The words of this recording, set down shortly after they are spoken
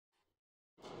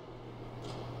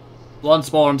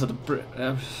Once more onto the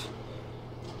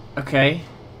okay.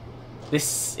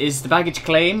 This is the baggage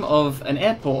claim of an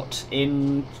airport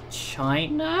in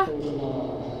China?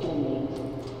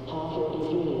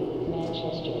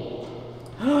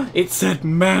 It said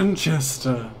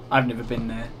Manchester. I've never been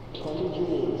there.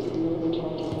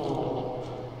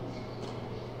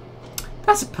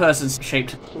 That's a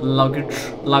person-shaped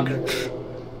luggage. Look at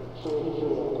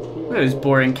those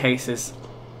boring cases.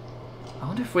 I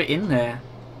wonder if we're in there.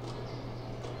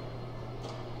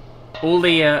 All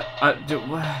the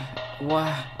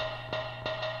what?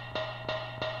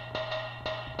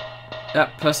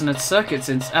 That person had circuits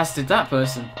in, as did that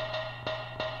person.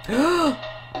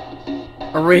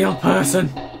 A real person.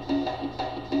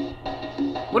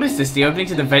 What is this? The opening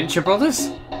to the Venture Brothers?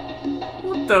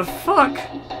 What the fuck?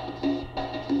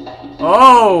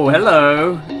 Oh,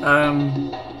 hello.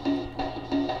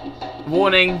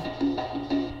 Warning.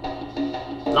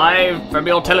 Live from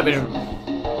your television.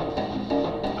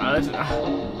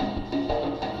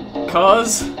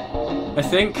 Cars, I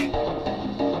think.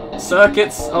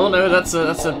 Circuits. Oh no, that's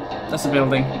a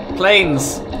building.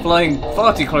 Planes flying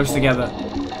far too close together.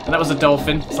 And that was a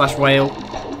dolphin / whale.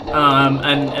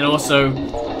 And also,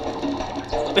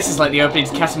 this is like the opening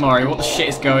to Katamari. What the shit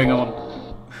is going on?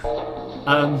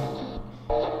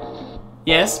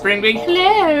 Yes, Spring Bing.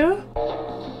 Hello.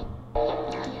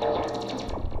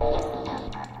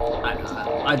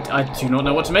 I do not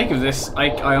know what to make of this.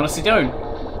 I honestly don't.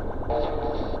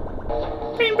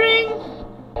 Bring, bring.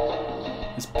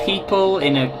 There's people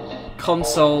in a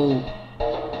console.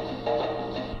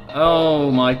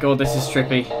 Oh my god, this is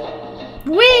trippy.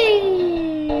 Whee!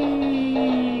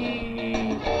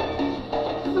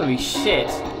 Holy shit.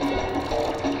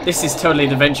 This is totally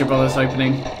the Venture Brothers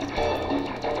opening.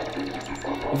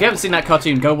 If you haven't seen that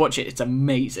cartoon, go watch it. It's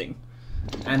amazing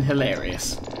and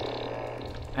hilarious.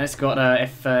 And it's got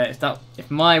if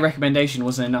my recommendation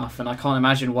wasn't enough, and I can't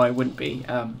imagine why it wouldn't be.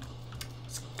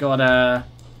 It's got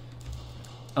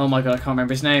oh my god, I can't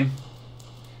remember his name.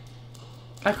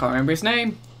 I can't remember his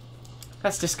name.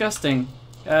 That's disgusting.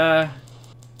 Oh,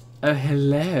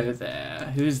 hello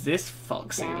there. Who's this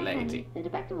foxy lady? The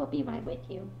director will be right with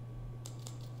you.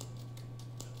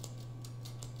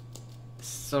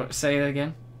 Say it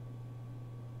again.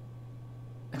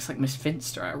 Looks like Miss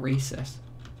Finster at recess.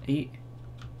 Are you...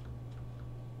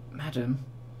 Madam,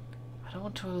 I don't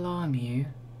want to alarm you,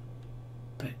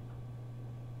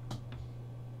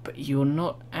 but you're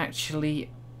not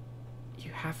actually...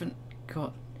 You haven't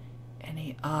got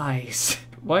any eyes.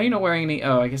 Why are you not wearing any...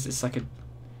 Oh, I guess it's like a...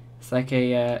 It's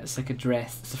like a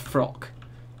dress. It's a frock.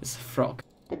 It's a frock.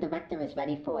 The director is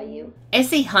ready for you.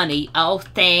 Is he, honey? Oh,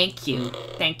 thank you.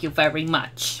 Thank you very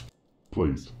much.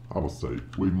 Please, have a seat.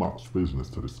 We've much business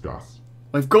to discuss.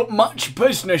 We've got much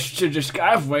business to discuss,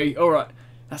 have we? Alright.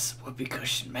 That's a whoopee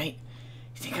cushion, mate.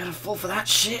 You think I'd fall for that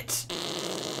shit?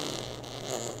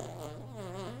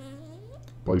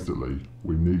 Basically,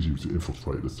 we need you to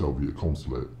infiltrate the Soviet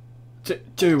consulate.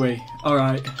 Do we?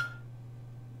 Alright.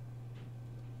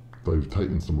 They've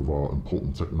taken some of our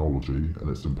important technology, and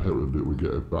it's imperative that we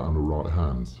get it back in the right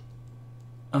hands.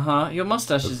 Uh-huh. Your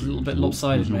mustache is a little bit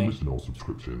lopsided, mate. Use your missionoyl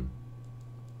subscription.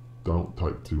 Don't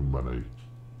take too many.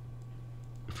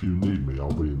 If you need me,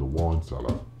 I'll be in the wine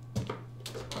cellar.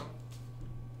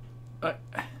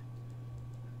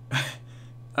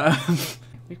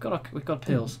 We've got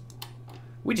pills.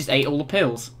 We just ate all the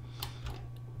pills.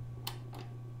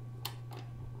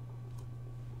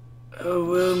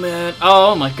 Oh man!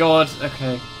 Oh my god!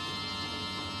 Okay.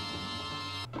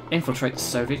 Infiltrate the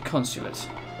Soviet consulate.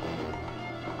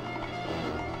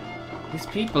 These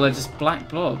people are just black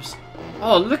blobs.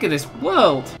 Oh, look at this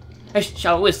world! A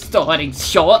show is starting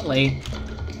shortly.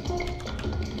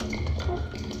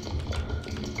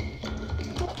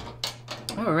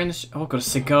 Oh, we're in the oh, got a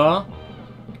cigar.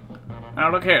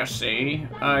 Now look here, see?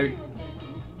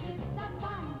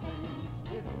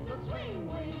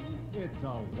 It's a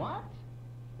what?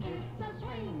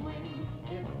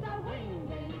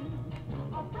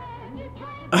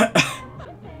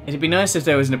 It'd be nice if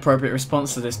there was an appropriate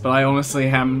response to this, but I honestly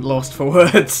am lost for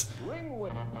words.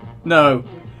 No.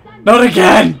 Not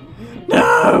again!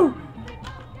 No!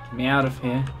 Get me out of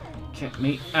here. Get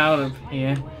me out of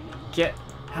here.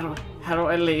 How do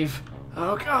I leave?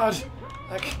 Oh god!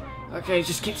 Okay,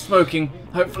 just keep smoking.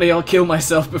 Hopefully I'll kill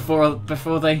myself before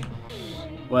they...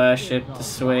 Worship the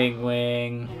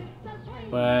Swingwing.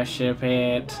 Worship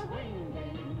it.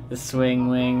 The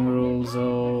Swingwing rules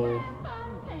all.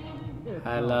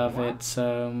 I love it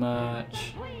so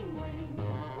much.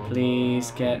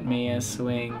 Please get me a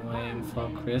Swingwing for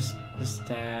Christmas,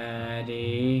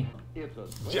 Daddy.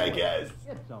 Jackass!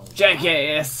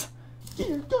 Jackass!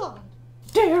 Dear God.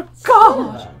 Dear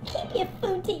God! Keep your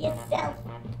food to yourself.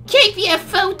 Keep your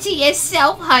food to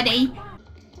yourself, honey.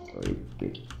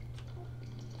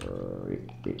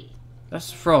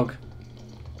 That's a frog.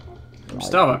 From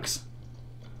Starbucks.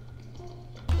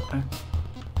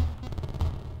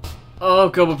 Oh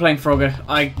god, we're playing Frogger.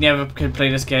 I never could play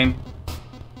this game.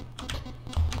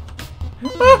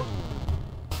 Ah!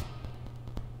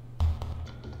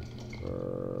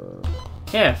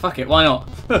 Yeah, fuck it, why not?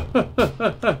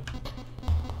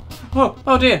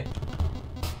 Oh dear.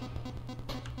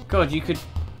 God, you could...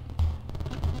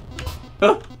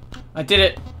 Oh, I did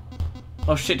it.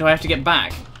 Oh shit, do I have to get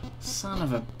back? Son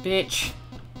of a bitch.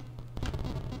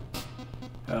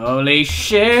 Holy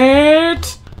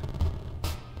shit!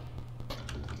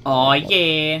 Oh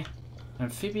yeah.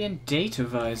 Amphibian data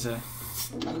visor.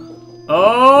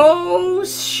 Oh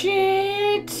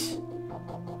shit!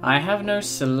 I have no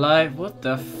saliva. What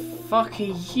the fuck are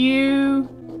you?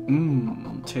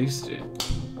 Mmm, tasty.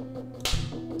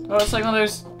 Oh, it's like one of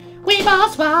those. We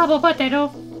must swallow potato.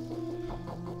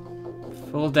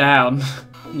 Fall down.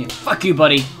 Yeah, fuck you,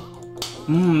 buddy.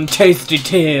 Mmm, tasty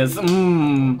tears.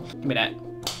 Mmm. Give me that.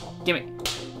 Give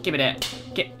me that.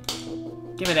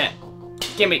 Give me that.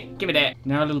 Give me that.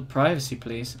 Now a little privacy,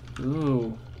 please.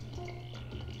 Ooh.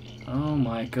 Oh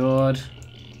my god.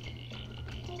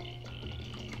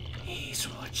 He's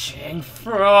watching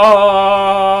frog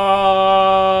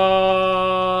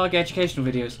educational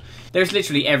videos. There's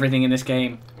literally everything in this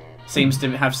game. Seems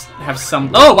to have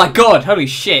some. Oh my god! Holy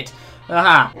shit!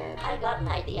 Aha! I got an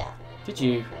idea. Did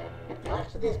you?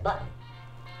 Watch this button.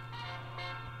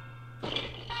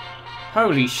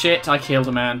 Holy shit! I killed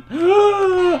a man.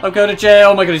 I'm going to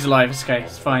jail. Oh my god, he's alive. It's okay.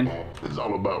 It's fine. It's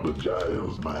all about the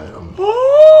jazz, man.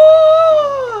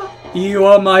 You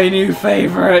are my new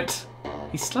favorite.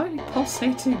 He's slightly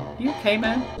pulsating. You okay,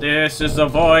 man? This is the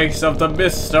voice of the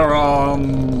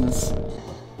Misterons.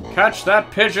 Catch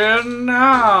that pigeon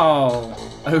now.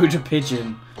 Ode a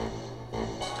pigeon.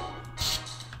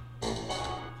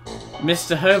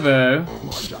 Mr. Hobo.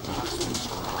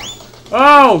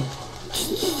 Oh!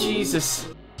 Jesus.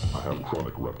 I have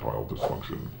chronic reptile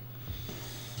dysfunction.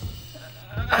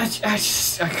 I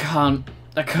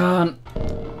can't.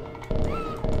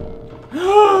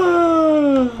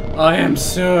 I am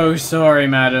so sorry,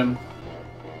 madam.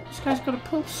 This guy's got a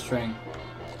pull string.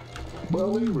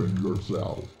 Believe in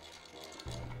yourself.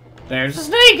 There's a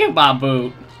snake in my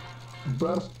boot.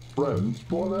 Best friends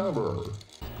forever.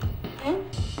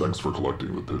 Thanks for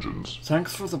collecting the pigeons.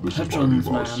 Thanks for the This pigeons, is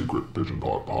my man. secret pigeon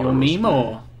pot pie You'll need recipe.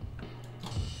 more.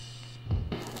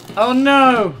 Oh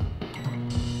no!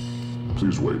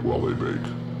 Please wait while they bake.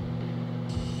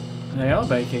 They are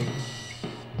baking.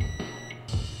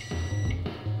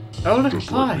 Oh, look at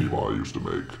Just like pie. Levi used to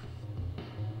make.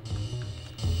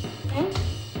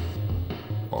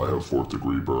 I have 4th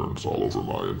degree burns all over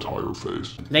my entire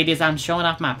face. Ladies, I'm showing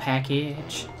off my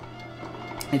package.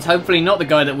 It's hopefully not the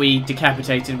guy that we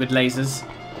decapitated with lasers.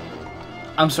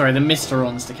 I'm sorry, the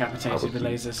Misterons decapitated with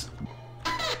lasers.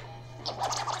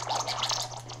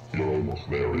 You're almost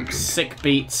there, Agent. Sick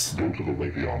beats. Go to the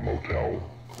Raytheon Motel.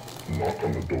 Knock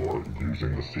on the door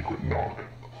using the secret knock.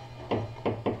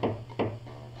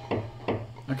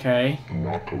 Okay.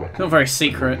 Knock correctly. Not very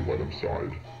secret. and Let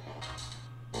inside.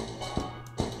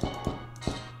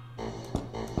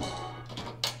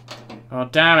 Oh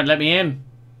damn it, let me in.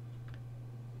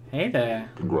 Hey there.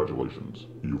 Congratulations,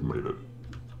 you've made it.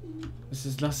 This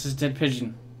is Luster's dead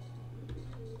pigeon.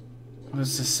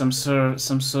 This is some sort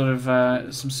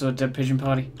of dead pigeon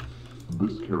party.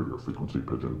 This carrier frequency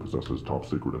pigeon possesses top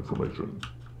secret information.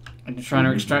 And you're trying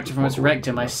to extract it from its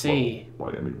rectum, I see.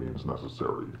 By any means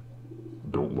necessary.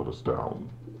 Don't let us down.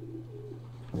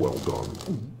 Well done.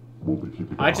 We'll be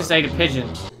keeping I just ate a pigeon.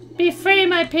 Be free,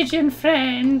 my pigeon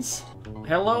friends.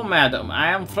 Hello, madam.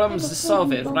 I am from the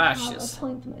Soviet Russia.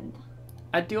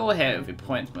 I do have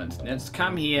appointment. Let's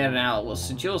come here and I will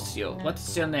seduce you. What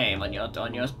is your name on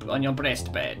your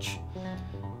breast badge?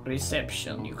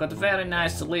 Reception. You got very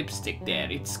nice lipstick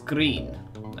there. It's green.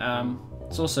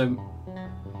 It's also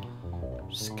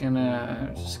just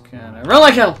gonna roll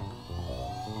like hell.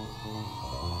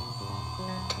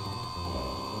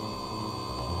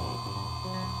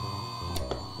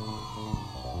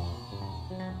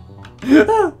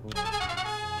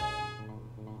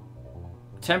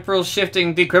 Temporal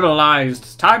shifting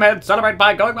decriminalized. Timehead celebrate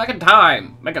by going back in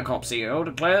time. Megacorp CEO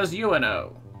declares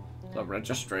UNO. The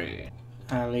registry.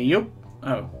 Alley-oop.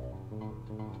 Oh.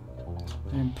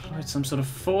 They employed some sort of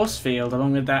force field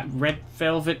along with that red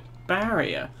velvet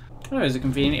barrier. Oh, there's a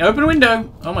convenient open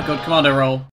window. Oh my god, commando roll.